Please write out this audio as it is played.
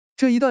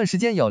这一段时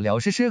间有廖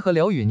诗诗和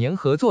刘宇宁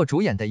合作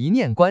主演的《一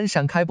念关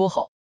山》开播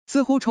后，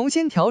似乎重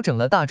新调整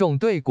了大众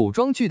对古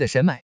装剧的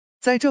审美。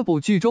在这部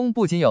剧中，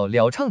不仅有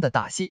流畅的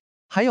打戏，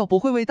还有不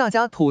会为大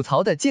家吐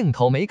槽的镜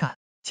头美感。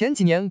前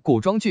几年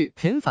古装剧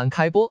频繁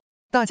开播，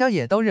大家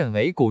也都认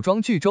为古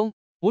装剧中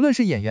无论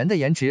是演员的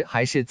颜值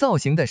还是造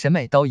型的审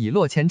美都一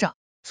落千丈，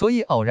所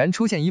以偶然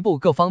出现一部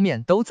各方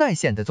面都在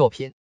线的作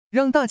品，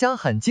让大家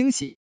很惊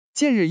喜。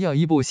近日有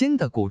一部新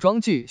的古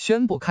装剧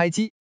宣布开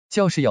机，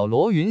就是由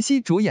罗云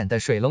熙主演的《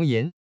水龙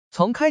吟》。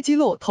从开机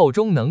路透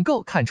中能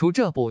够看出，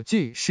这部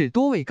剧是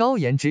多位高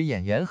颜值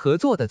演员合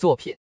作的作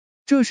品。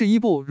这是一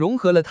部融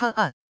合了探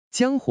案、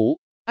江湖、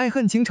爱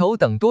恨情仇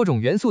等多种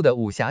元素的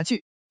武侠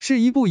剧，是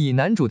一部以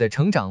男主的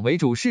成长为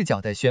主视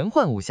角的玄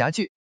幻武侠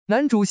剧。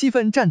男主戏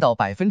份占到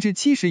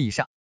 70% 以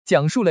上，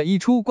讲述了一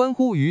出关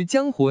乎于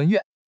江湖恩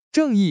怨、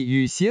正义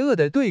与邪恶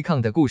的对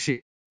抗的故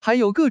事，还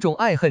有各种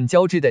爱恨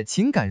交织的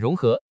情感融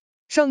合。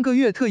上个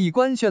月特意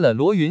官宣了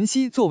罗云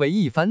熙作为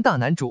一番大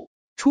男主，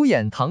出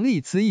演唐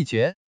丽慈一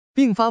角，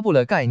并发布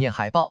了概念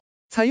海报，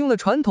采用了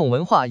传统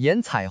文化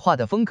颜彩画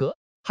的风格。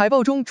海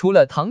报中除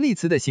了唐丽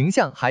慈的形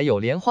象，还有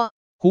莲花、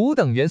湖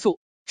等元素，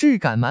质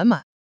感满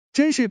满，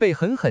真是被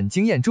狠狠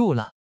惊艳住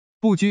了。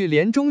不拘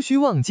帘中须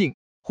望镜，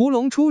胡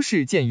龙出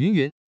世见云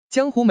云，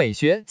江湖美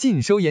学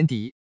尽收眼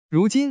底。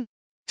如今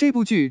这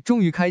部剧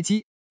终于开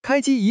机，开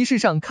机仪式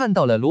上看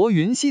到了罗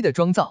云熙的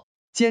妆造，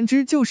简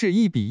直就是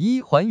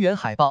1:1还原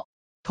海报。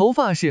头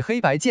发是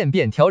黑白渐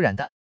变挑染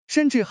的，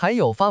甚至还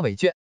有发尾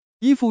卷，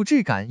衣服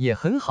质感也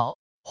很好，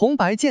红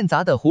白渐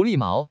杂的狐狸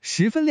毛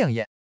十分亮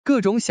眼，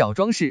各种小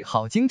装饰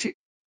好精致，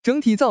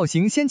整体造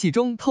型仙气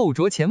中透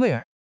着前卫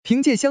儿。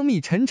凭借香蜜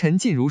沉沉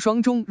烬如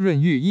霜中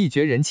润玉一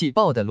绝人气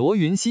爆的罗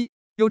云熙，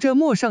有着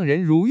陌上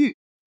人如玉，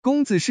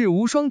公子世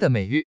无双的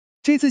美誉。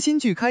这次新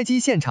剧开机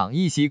现场，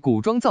一袭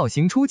古装造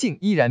型出镜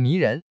依然迷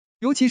人，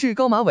尤其是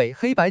高马尾、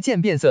黑白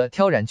渐变色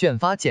挑染卷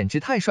发，简直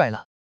太帅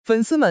了。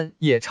粉丝们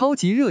也超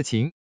级热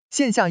情，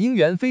线下应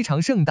援非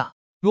常盛大。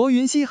罗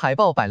云熙海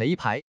报摆了一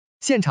排，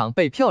现场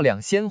被漂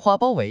亮鲜花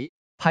包围，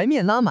排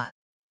面拉满，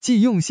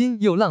既用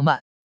心又浪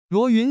漫。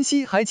罗云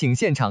熙还请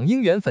现场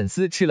应援粉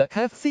丝吃了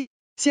KFC，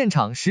 现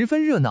场十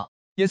分热闹，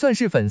也算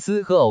是粉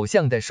丝和偶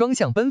像的双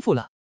向奔赴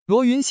了。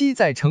罗云熙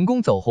在成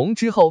功走红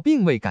之后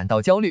并未感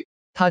到焦虑，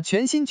他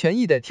全心全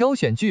意的挑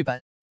选剧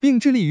本，并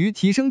致力于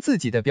提升自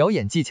己的表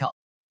演技巧。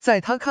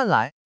在他看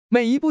来，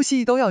每一部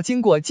戏都要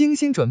经过精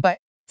心准备，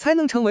才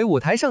能成为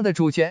舞台上的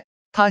主角。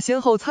他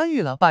先后参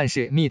与了《半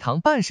世蜜糖》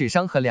《半世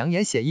伤》和《两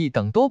眼血意》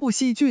等多部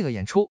戏剧的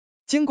演出，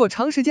经过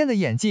长时间的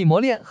演技磨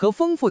练和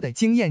丰富的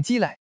经验积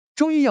累，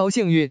终于有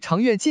幸与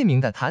长月烬明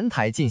的澹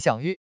台烬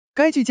相遇。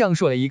该剧讲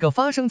述了一个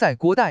发生在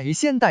古代与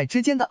现代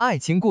之间的爱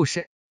情故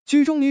事，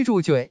剧中女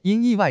主角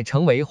因意外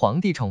成为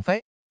皇帝宠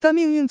妃，但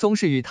命运总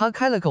是与她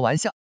开了个玩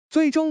笑，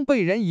最终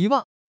被人遗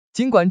忘。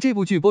尽管这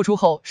部剧播出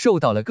后受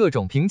到了各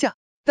种评价，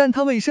但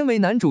他为身为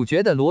男主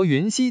角的罗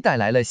云熙带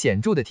来了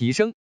显著的提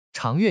升。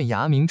长月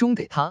牙明中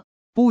的他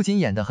不仅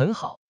演得很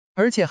好，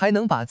而且还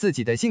能把自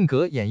己的性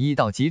格演绎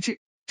到极致。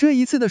这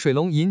一次的水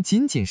龙吟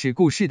仅仅是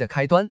故事的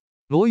开端，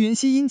罗云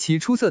熙因其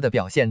出色的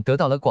表现得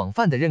到了广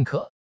泛的认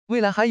可，未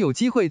来还有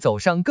机会走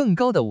上更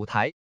高的舞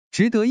台。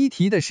值得一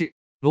提的是，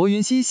罗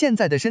云熙现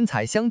在的身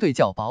材相对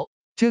较薄，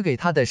这给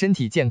他的身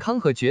体健康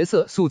和角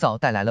色塑造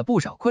带来了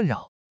不少困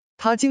扰。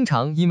他经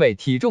常因为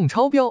体重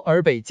超标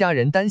而被家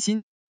人担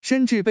心，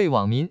甚至被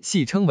网民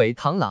戏称为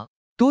螳螂，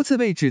多次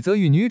被指责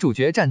与女主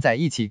角站在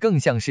一起更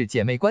像是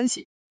姐妹关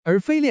系，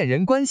而非恋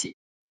人关系。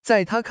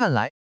在他看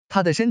来，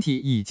他的身体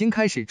已经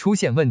开始出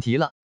现问题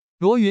了。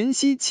罗云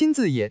熙亲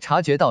自也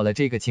察觉到了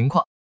这个情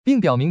况，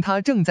并表明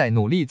他正在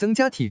努力增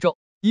加体重，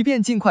以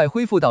便尽快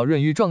恢复到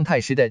润玉状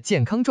态时的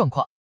健康状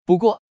况。不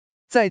过，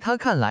在他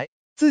看来，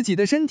自己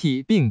的身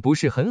体并不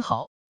是很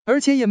好，而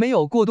且也没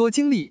有过多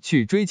精力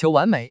去追求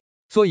完美，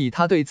所以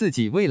他对自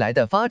己未来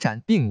的发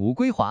展并无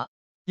规划。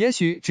也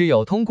许只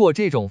有通过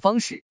这种方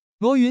式，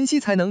罗云熙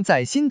才能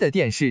在新的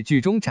电视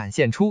剧中展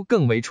现出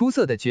更为出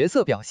色的角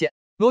色表现。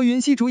罗云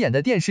熙主演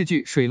的电视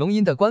剧《水龙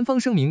吟》的官方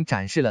声明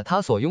展示了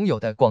他所拥有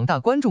的广大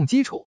观众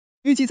基础，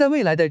预计在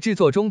未来的制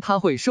作中他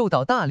会受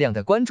到大量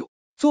的关注。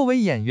作为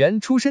演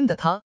员出身的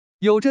他，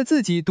有着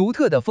自己独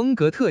特的风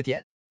格特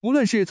点，无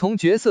论是从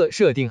角色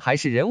设定还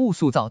是人物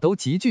塑造都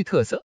极具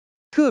特色。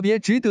特别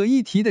值得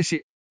一提的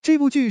是，这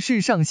部剧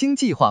是上星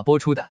计划播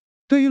出的，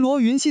对于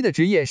罗云熙的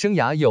职业生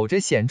涯有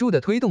着显著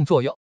的推动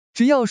作用。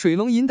只要《水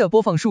龙吟》的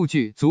播放数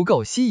据足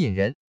够吸引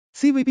人，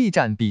 CVB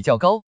占比较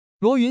高，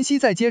罗云熙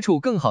在接触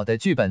更好的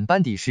剧本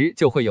班底时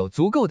就会有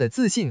足够的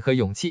自信和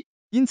勇气。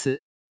因此，《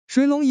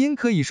水龙吟》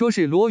可以说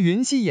是罗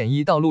云熙演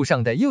艺道路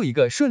上的又一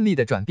个顺利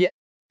的转变。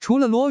除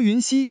了罗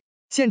云熙，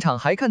现场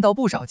还看到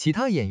不少其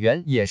他演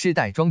员也是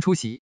带妆出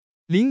席，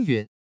林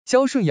允、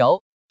肖顺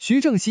尧、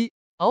徐正熙、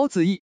敖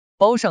子逸、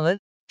包尚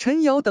恩、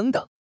陈瑶等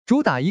等，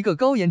主打一个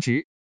高颜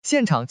值。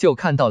现场就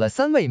看到了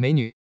3位美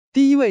女，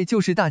第一位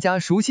就是大家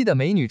熟悉的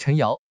美女陈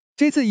瑶，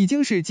这次已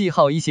经是继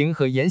浩一行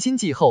和严心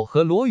继后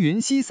和罗云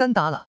熙三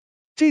搭了。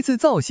这次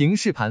造型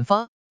是盘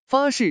发，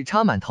发饰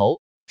插满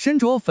头，身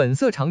着粉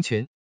色长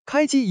裙。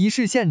开机仪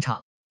式现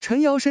场，陈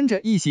瑶身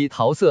着一袭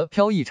桃色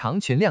飘逸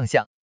长裙亮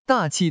相，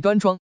大气端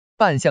庄，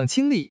扮相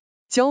清丽，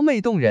娇媚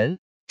动人。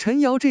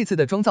陈瑶这次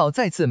的妆造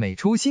再次美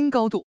出新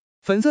高度，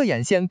粉色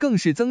眼线更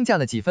是增加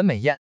了几分美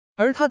艳，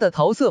而她的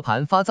桃色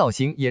盘发造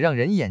型也让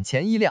人眼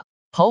前一亮，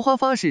桃花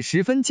发饰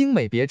十分精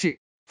美别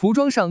致，服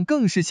装上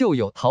更是绣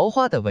有桃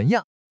花的纹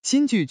样，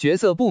新剧角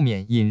色不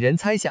免引人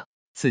猜想。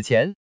此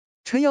前，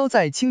陈瑶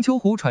在青丘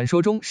狐传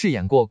说中饰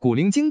演过古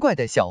灵精怪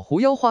的小狐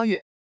妖花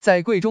月，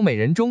在柜中美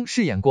人中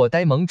饰演过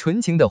呆萌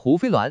纯情的胡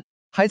飞鸾，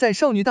还在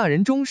少女大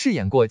人中饰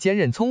演过坚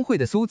韧聪慧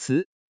的苏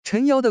慈。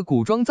陈瑶的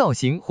古装造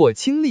型或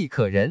清丽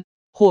可人，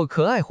或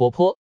可爱活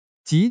泼，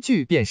极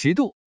具辨识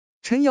度。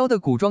陈瑶的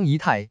古装仪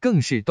态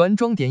更是端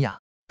庄典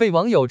雅，被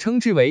网友称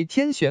之为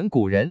天选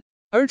古人。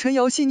而陈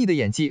瑶细腻的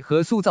演技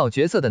和塑造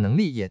角色的能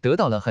力也得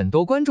到了很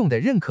多观众的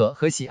认可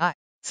和喜爱。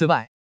此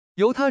外，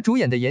由她主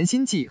演的《延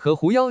心记》和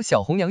狐妖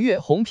小红娘月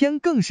红篇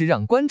更是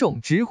让观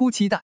众直呼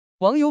期待。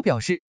网友表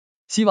示，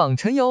希望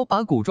陈瑶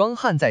把古装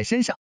焊在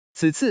身上。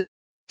此次，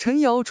陈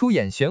瑶出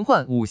演玄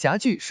幻武侠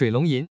剧《水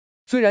龙吟》，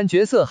虽然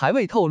角色还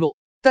未透露，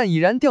但已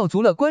然吊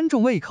足了观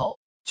众胃口。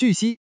据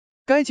悉，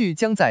该剧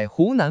将在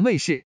湖南卫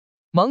视、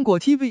芒果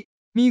TV、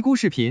咪咕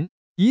视频、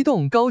移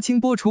动高清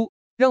播出，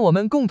让我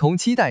们共同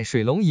期待《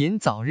水龙吟》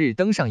早日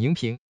登上荧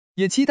屏，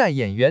也期待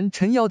演员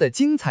陈瑶的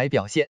精彩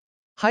表现。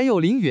还有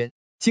林允，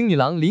青女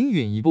郎林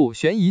允一部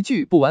悬疑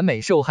剧《不完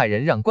美受害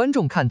人》让观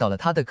众看到了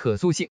她的可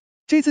塑性。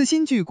这次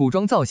新剧古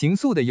装造型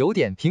塑的有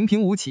点平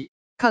平无奇，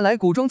看来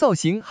古装造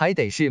型还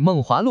得是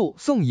梦华录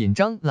宋引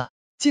章了。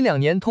近2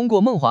年通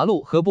过梦华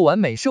录和不完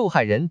美受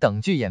害人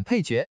等剧演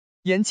配角，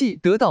演技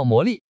得到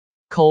磨砺，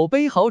口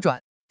碑好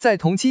转，在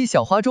同期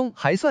小花中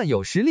还算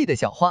有实力的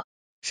小花，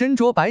身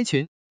着白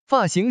裙，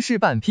发型是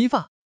半披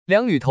发，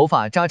两缕头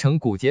发扎成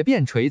骨节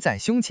便垂在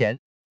胸前，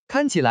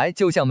看起来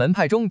就像门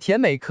派中甜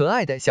美可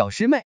爱的小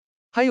师妹。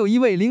还有一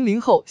位00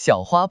后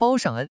小花包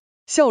尚恩，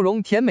笑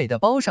容甜美的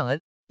包尚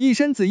恩，一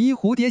身紫衣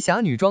蝴蝶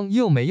侠女装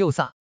又美又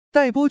飒，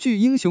待播剧《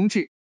英雄志》、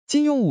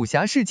金庸武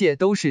侠世界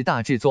都是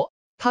大制作。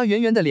她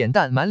圆圆的脸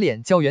蛋，满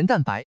脸胶原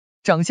蛋白，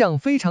长相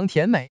非常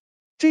甜美。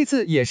这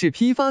次也是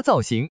披发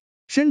造型，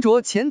身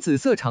着浅紫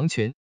色长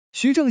裙。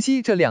徐正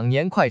熙这2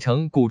年快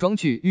成古装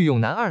剧御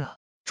用男二了。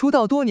出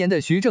道多年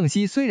的徐正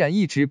熙虽然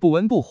一直不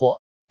温不火，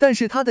但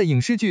是他的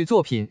影视剧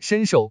作品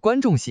深受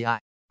观众喜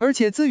爱，而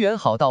且资源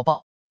好到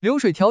爆。流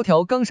水迢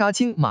迢刚杀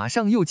青，马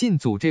上又进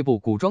组这部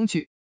古装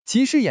剧，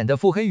其饰演的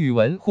腹黑宇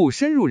文护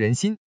深入人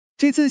心。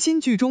这次新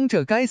剧中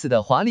这该死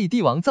的华丽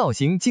帝王造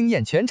型惊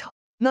艳全场，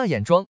那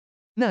眼妆，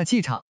那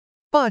气场，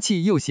霸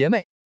气又邪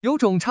魅，有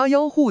种插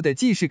妖护的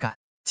既视感。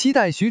期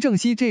待徐正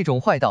熙这种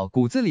坏到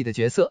骨子里的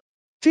角色。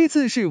这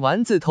次是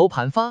丸子头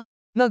盘发，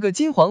那个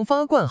金黄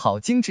发冠好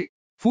精致，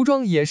服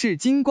装也是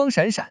金光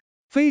闪闪，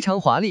非常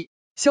华丽。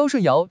肖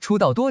顺尧出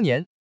道多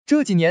年，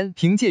这几年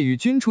凭借与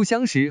君初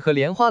相识和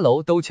莲花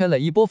楼都圈了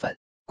一波粉，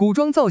古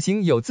装造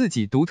型有自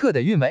己独特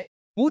的韵味，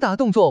武打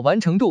动作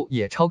完成度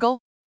也超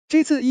高。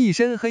这次一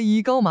身黑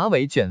衣高马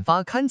尾卷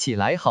发看起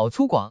来好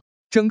粗犷，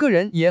整个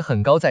人也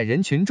很高，在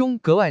人群中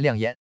格外亮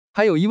眼。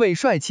还有一位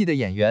帅气的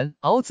演员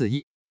敖子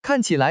逸，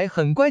看起来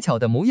很乖巧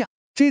的模样，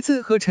这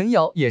次和陈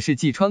瑶也是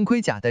继穿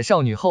盔甲的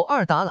少女后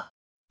二搭了，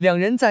两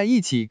人在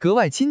一起格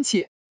外亲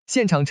切。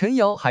现场陈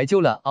瑶还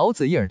揪了敖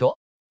子逸耳朵，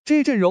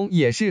这阵容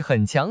也是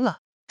很强了，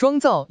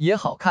妆造也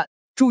好看。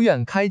祝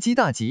愿开机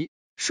大吉，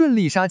顺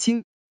利杀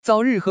青，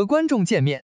早日和观众见面。